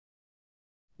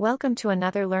Welcome to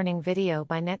another learning video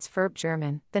by Netz Verb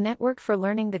German, the network for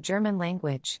learning the German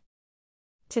language.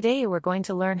 Today we're going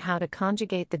to learn how to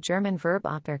conjugate the German verb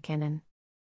aberkennen.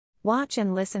 Watch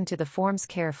and listen to the forms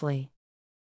carefully.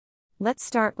 Let's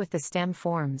start with the stem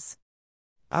forms.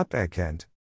 Aberkennt,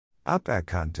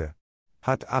 aberkannte,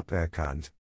 hat aberkannt.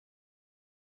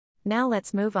 Now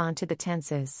let's move on to the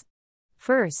tenses.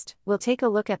 First, we'll take a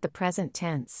look at the present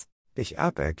tense. Ich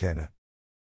aberkenne.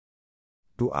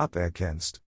 Du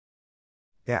aberkennst.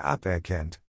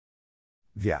 Aberkennt.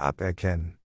 Wir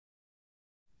aberkennen.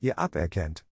 Ihr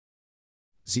aberkennt.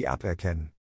 Sie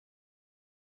aberkennen.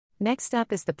 Next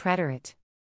up is the preterite.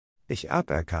 Ich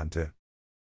aberkannte.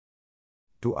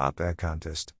 Du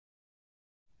aberkanntest.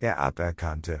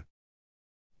 Aberkannte.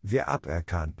 Wir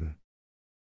aberkannten.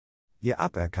 Ihr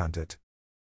aberkanntet.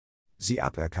 Sie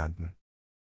aberkannten.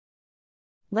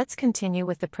 Let's continue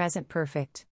with the present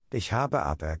perfect. Ich habe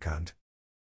aberkannt.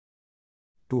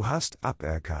 Du hast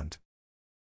aberkannt.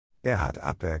 Hat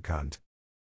aberkannt.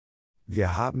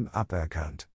 Wir haben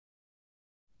aberkannt.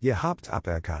 Ihr habt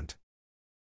aberkannt.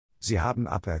 Sie haben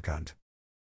aberkannt.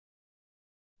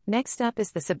 Next up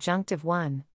is the subjunctive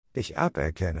one. Ich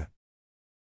aberkenne.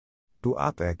 Du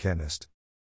aberkennest.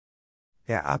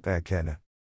 Aberkenne.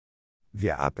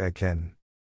 Wir aberkennen.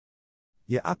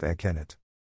 Ihr aberkennet.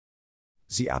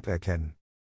 Sie aberkennen.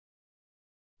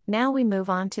 Now we move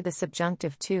on to the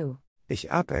subjunctive two. Ich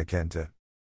aberkennte.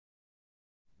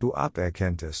 Du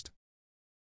aberkenntest.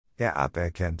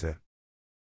 Aberkennte.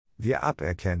 Wir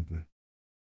aberkennten.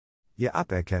 Ihr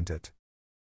aberkenntet.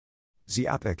 Sie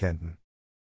aberkennten.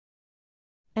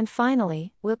 And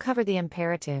finally, we'll cover the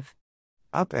imperative.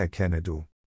 Aberkenne du.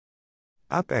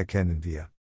 Aberkennen wir.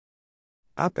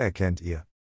 Aberkennt ihr.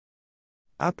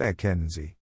 Aberkennen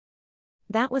sie.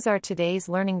 That was our today's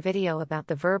learning video about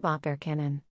the verb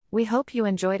aberkennen. We hope you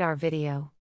enjoyed our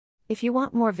video. If you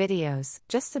want more videos,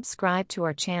 just subscribe to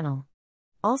our channel.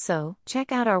 Also,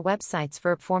 check out our websites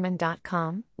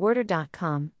verbformen.com,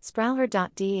 worder.com,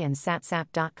 sprauher.de and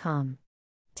satsap.com.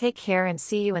 Take care and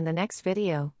see you in the next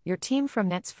video, your team from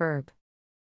Netz Verb.